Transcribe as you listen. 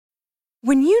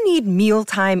When you need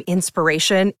mealtime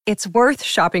inspiration, it's worth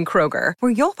shopping Kroger,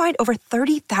 where you'll find over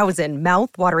 30,000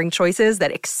 mouth-watering choices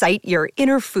that excite your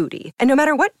inner foodie. And no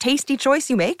matter what tasty choice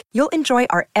you make, you'll enjoy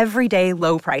our everyday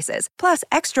low prices, plus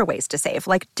extra ways to save,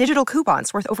 like digital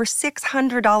coupons worth over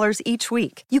 $600 each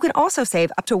week. You can also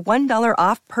save up to $1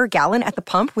 off per gallon at the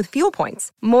pump with fuel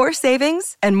points. More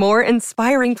savings and more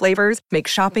inspiring flavors make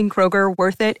shopping Kroger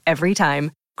worth it every time.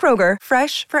 Kroger,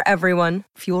 fresh for everyone.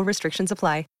 Fuel restrictions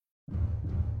apply.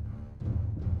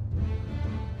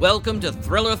 Welcome to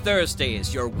Thriller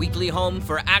Thursdays, your weekly home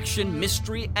for action,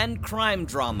 mystery, and crime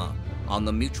drama on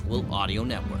the Mutual Audio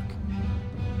Network.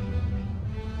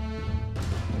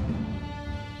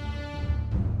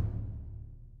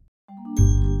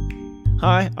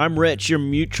 Hi, I'm Rich, your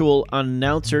Mutual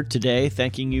announcer today,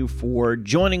 thanking you for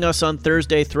joining us on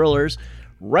Thursday Thrillers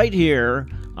right here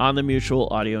on the Mutual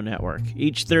Audio Network.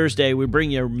 Each Thursday, we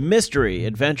bring you mystery,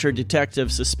 adventure,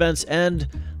 detective, suspense, and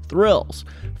thrills.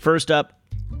 First up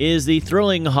is the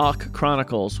thrilling Hawk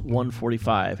Chronicles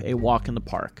 145, A Walk in the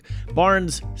Park.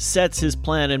 Barnes sets his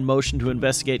plan in motion to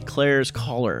investigate Claire's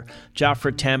caller.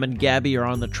 Joffre, Tam, and Gabby are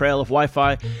on the trail of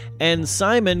Wi-Fi, and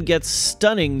Simon gets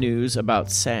stunning news about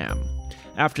Sam.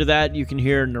 After that, you can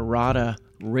hear Narada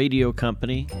Radio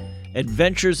Company,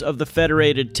 Adventures of the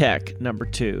Federated Tech, number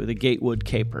 2, The Gatewood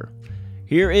Caper.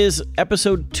 Here is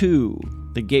episode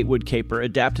 2, The Gatewood Caper,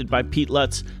 adapted by Pete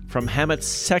Lutz from Hammett's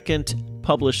second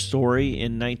published story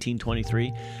in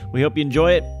 1923. We hope you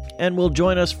enjoy it and will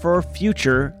join us for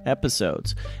future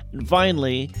episodes. And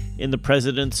finally, In the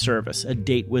President's Service, A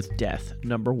Date with Death,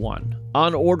 number 1,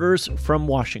 on orders from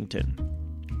Washington.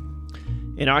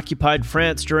 In occupied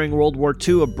France during World War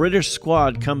II, a British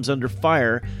squad comes under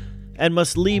fire and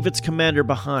must leave its commander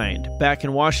behind. Back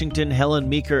in Washington, Helen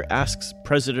Meeker asks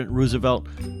President Roosevelt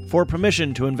for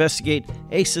permission to investigate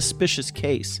a suspicious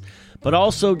case, but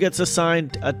also gets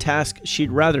assigned a task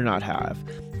she'd rather not have.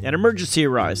 An emergency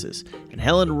arises, and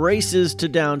Helen races to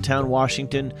downtown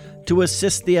Washington to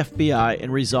assist the FBI in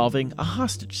resolving a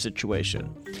hostage situation.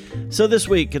 So this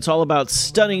week, it's all about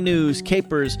stunning news,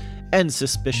 capers, and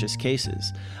suspicious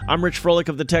cases. I'm Rich Froelich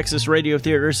of the Texas Radio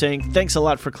Theater saying thanks a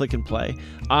lot for click and play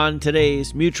on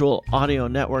today's Mutual Audio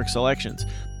Network selections,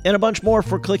 and a bunch more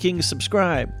for clicking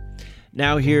subscribe.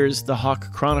 Now here's the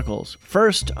Hawk Chronicles,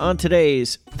 first on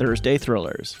today's Thursday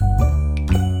Thrillers.